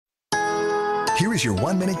Here is your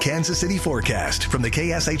 1-minute Kansas City forecast from the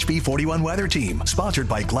KSHB 41 weather team, sponsored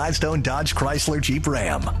by Gladstone Dodge Chrysler Jeep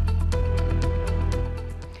Ram.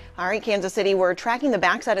 All right, Kansas City, we're tracking the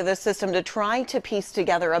backside of this system to try to piece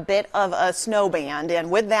together a bit of a snow band.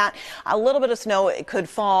 And with that, a little bit of snow could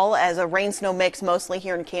fall as a rain-snow mix, mostly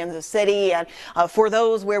here in Kansas City. And for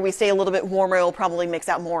those where we stay a little bit warmer, it'll probably mix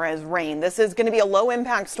out more as rain. This is going to be a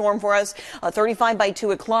low-impact storm for us. 35 by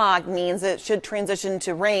 2 o'clock means it should transition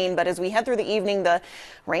to rain. But as we head through the evening, the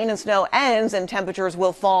rain and snow ends and temperatures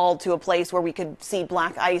will fall to a place where we could see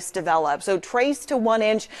black ice develop. So trace to 1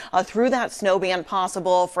 inch through that snow band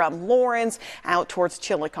possible from Lawrence out towards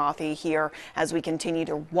Chillicothe here as we continue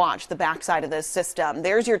to watch the backside of this system.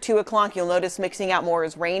 There's your 2 o'clock. You'll notice mixing out more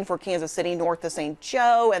as rain for Kansas City north of St.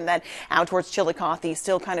 Joe, and then out towards Chillicothe,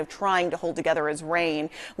 still kind of trying to hold together as rain.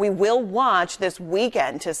 We will watch this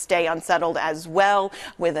weekend to stay unsettled as well,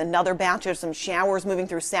 with another batch of some showers moving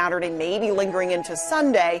through Saturday, maybe lingering into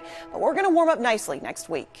Sunday, but we're going to warm up nicely next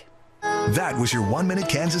week. That was your 1-minute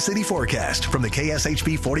Kansas City forecast from the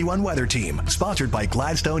KSHB 41 weather team, sponsored by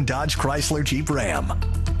Gladstone Dodge Chrysler Jeep Ram.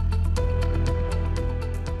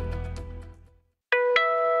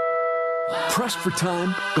 Pressed for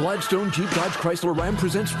time, Gladstone Jeep Dodge Chrysler Ram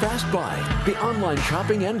presents Fast Buy, the online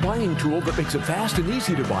shopping and buying tool that makes it fast and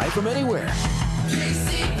easy to buy from anywhere.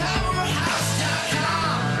 PC Powerhouse.